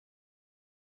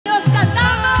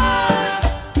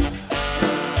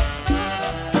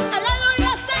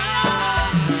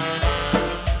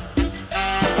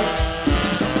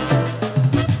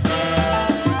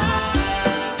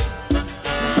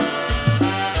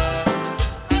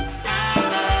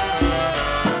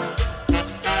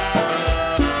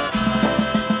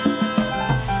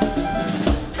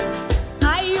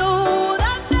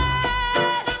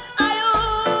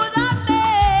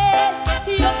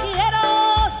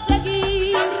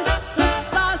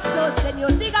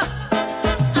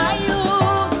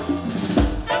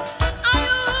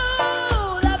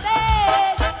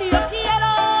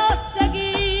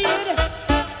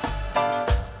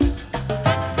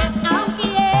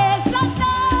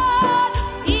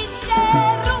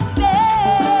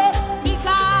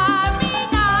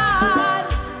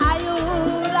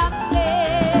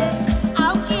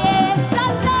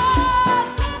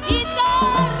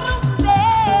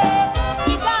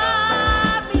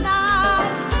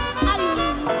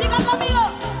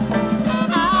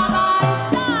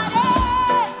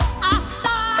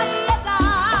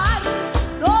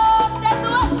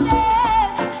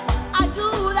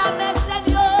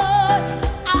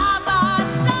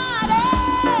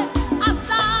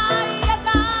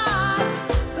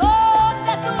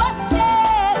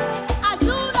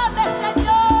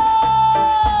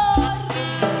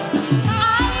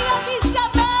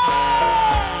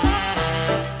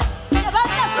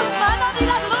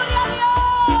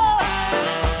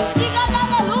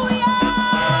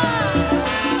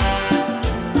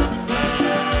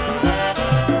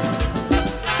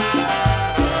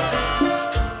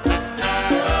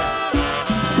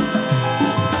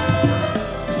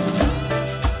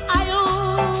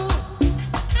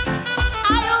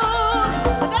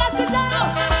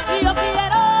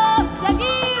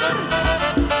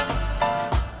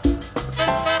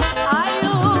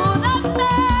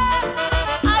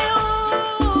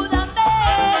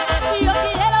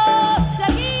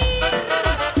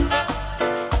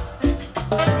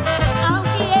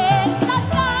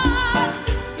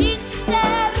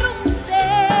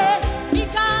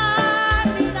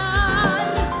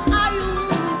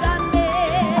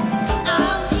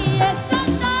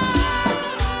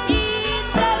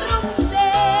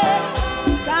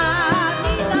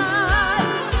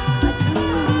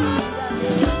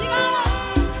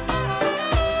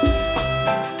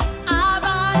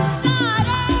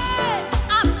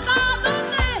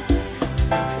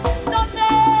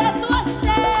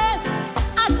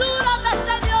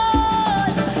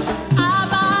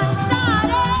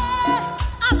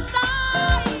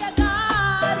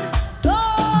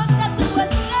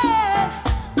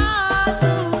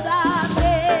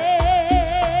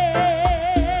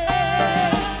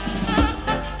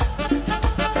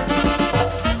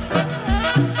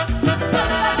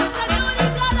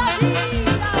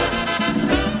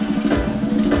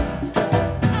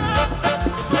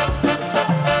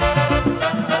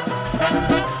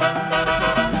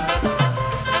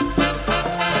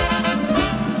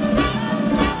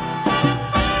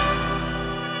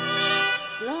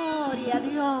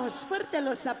Demos fuerte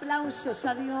los aplausos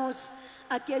a Dios,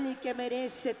 aquel que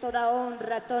merece toda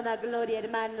honra, toda gloria,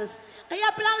 hermanos. Hay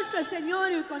aplauso al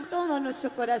Señor y con todo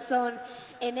nuestro corazón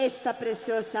en esta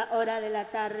preciosa hora de la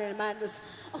tarde, hermanos.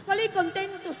 Ojalá y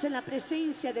contentos en la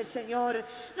presencia del Señor.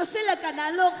 No sé la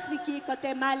canalógica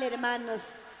cotemal, hermanos,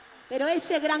 pero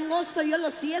ese gran gozo yo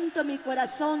lo siento en mi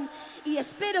corazón y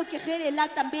espero que Jerelá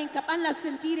también capaz de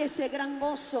sentir ese gran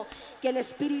gozo que el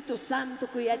Espíritu Santo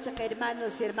cuyachaca,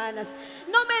 hermanos y hermanas.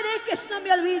 No me dejes, no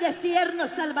me olvides, tierno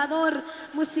Salvador.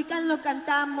 Musical lo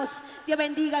cantamos. Dios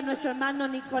bendiga a nuestro hermano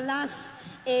Nicolás.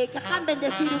 Caján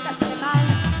bendecir un casemal.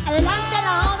 Adelante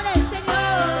la obra del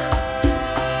Señor.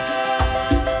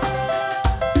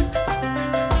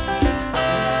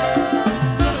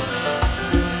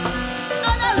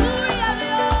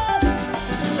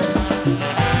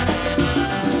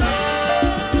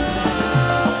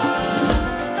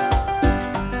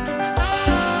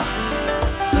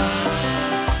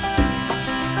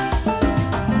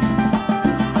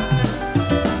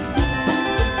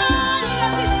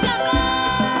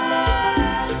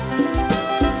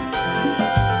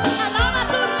 Alaba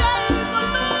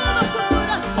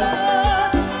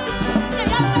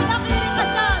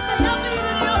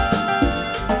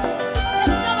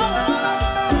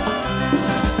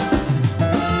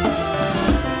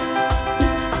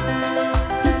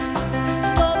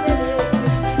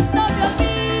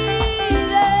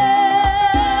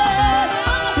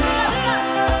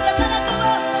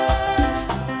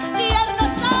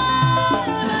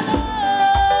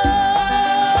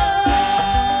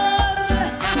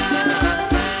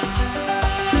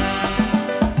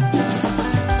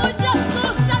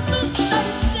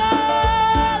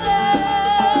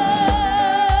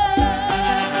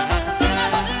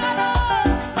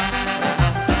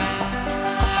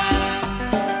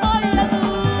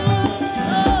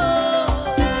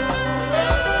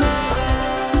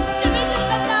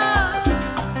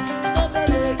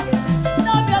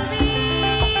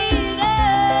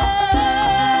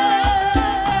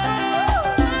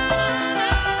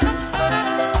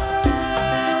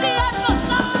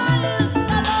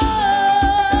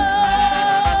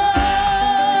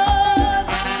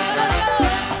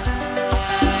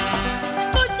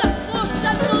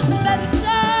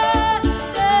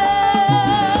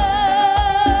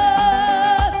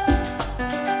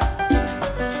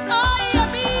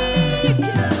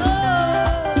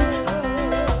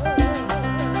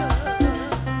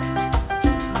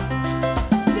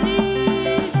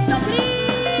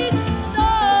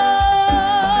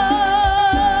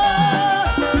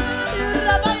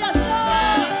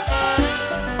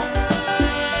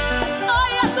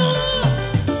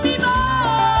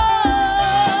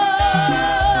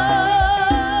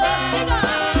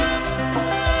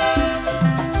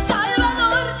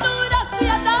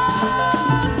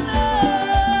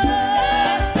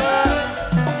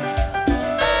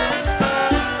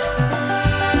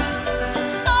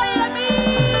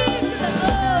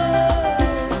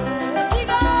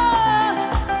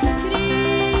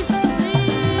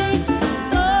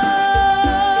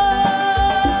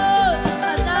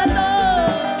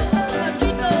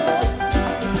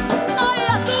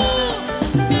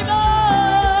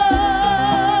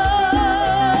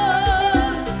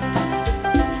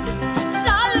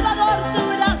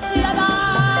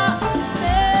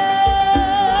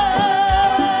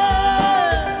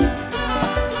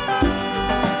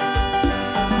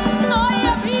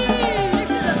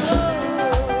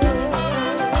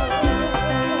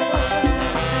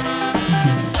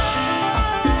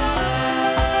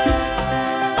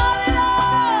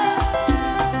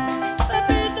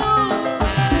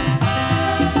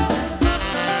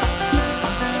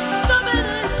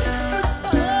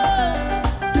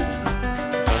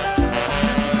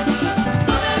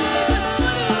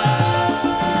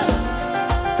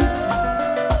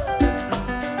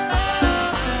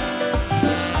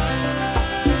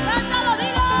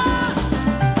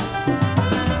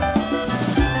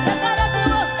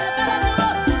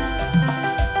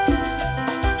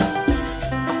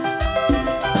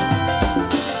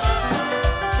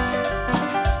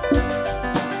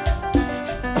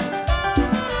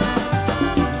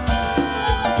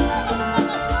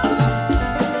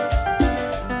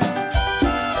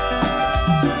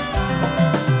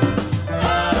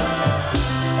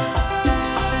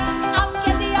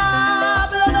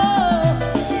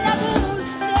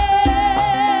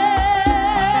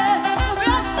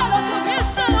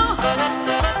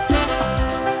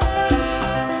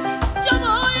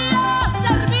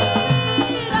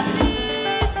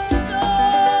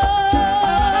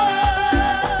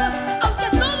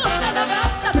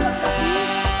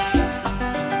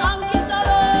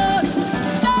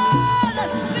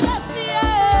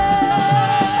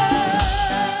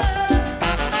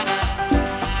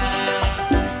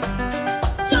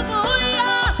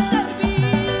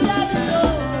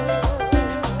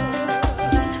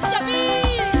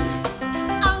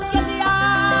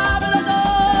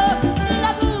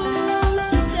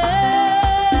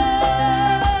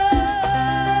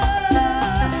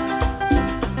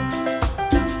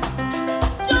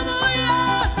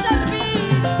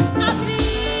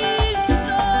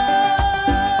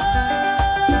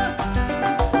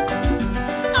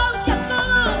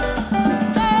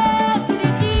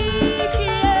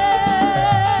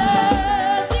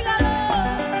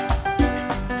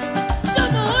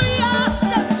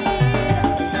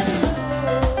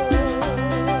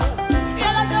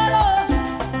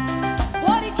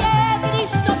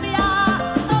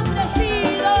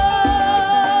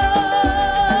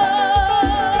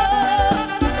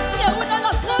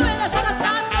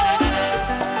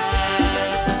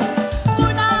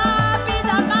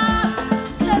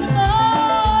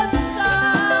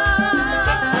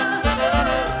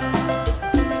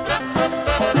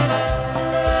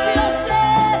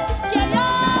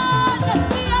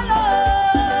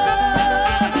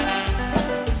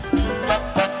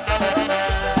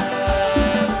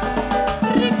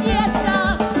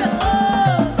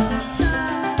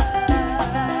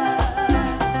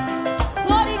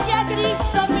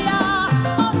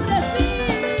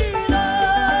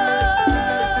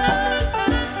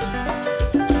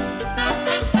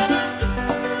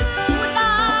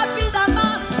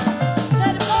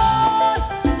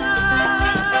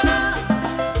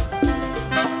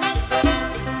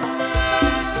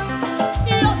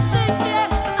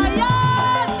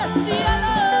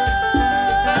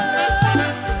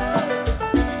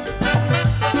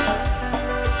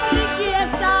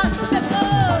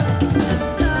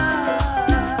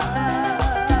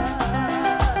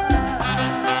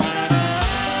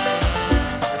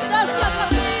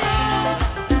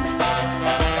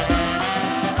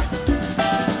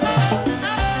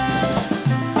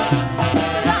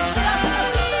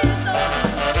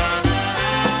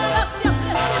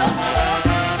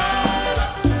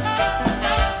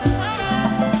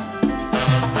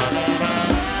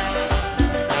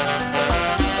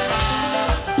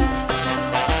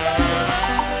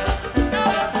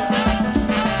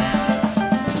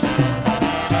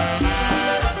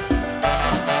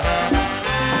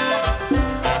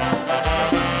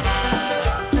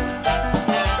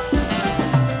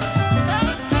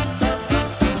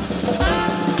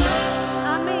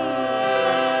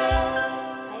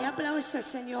aplauso al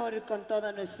Señor con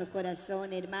todo nuestro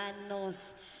corazón,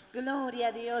 hermanos. Gloria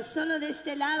a Dios. Solo de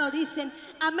este lado dicen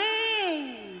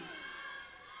amén.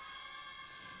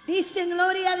 Dicen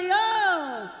gloria a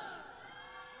Dios.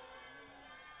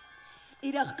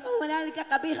 Y los comunales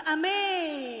que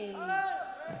amén.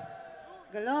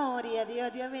 Gloria a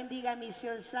Dios. Dios bendiga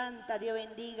Misión Santa. Dios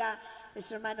bendiga a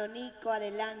nuestro hermano Nico.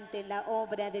 Adelante en la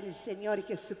obra del Señor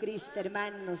Jesucristo,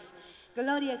 hermanos.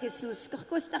 Gloria a Jesús.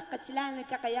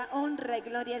 Honra y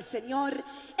gloria al Señor.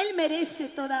 Él merece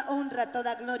toda honra,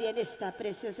 toda gloria en esta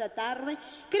preciosa tarde.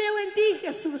 Creo en ti,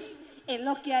 Jesús, en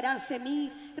lo que harás en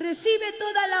mí. Recibe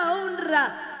toda la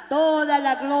honra, toda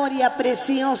la gloria,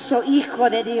 precioso Hijo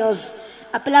de Dios.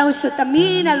 Aplauso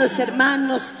también a los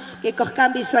hermanos que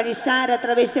cojan visualizar a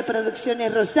través de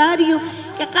Producciones Rosario,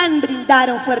 que acá brindar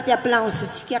un fuerte aplauso.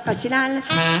 Gloria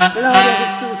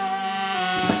a Jesús.